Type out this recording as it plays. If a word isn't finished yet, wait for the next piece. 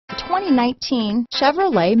2019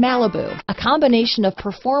 Chevrolet Malibu, a combination of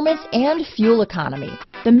performance and fuel economy.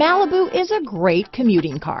 The Malibu is a great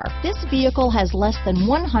commuting car. This vehicle has less than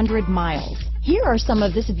 100 miles. Here are some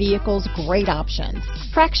of this vehicle's great options: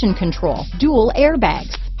 traction control, dual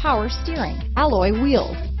airbags, power steering, alloy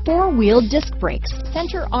wheels, four-wheel disc brakes,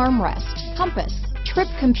 center armrest, compass, trip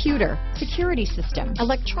computer, security system,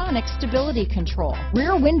 electronic stability control,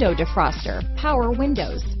 rear window defroster, power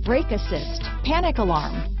windows, brake assist, panic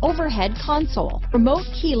alarm, overhead console, remote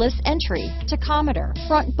keyless entry, tachometer,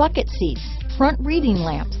 front bucket seats, front reading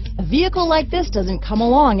lamps. A vehicle like this doesn't come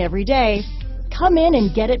along every day. Come in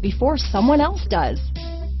and get it before someone else does.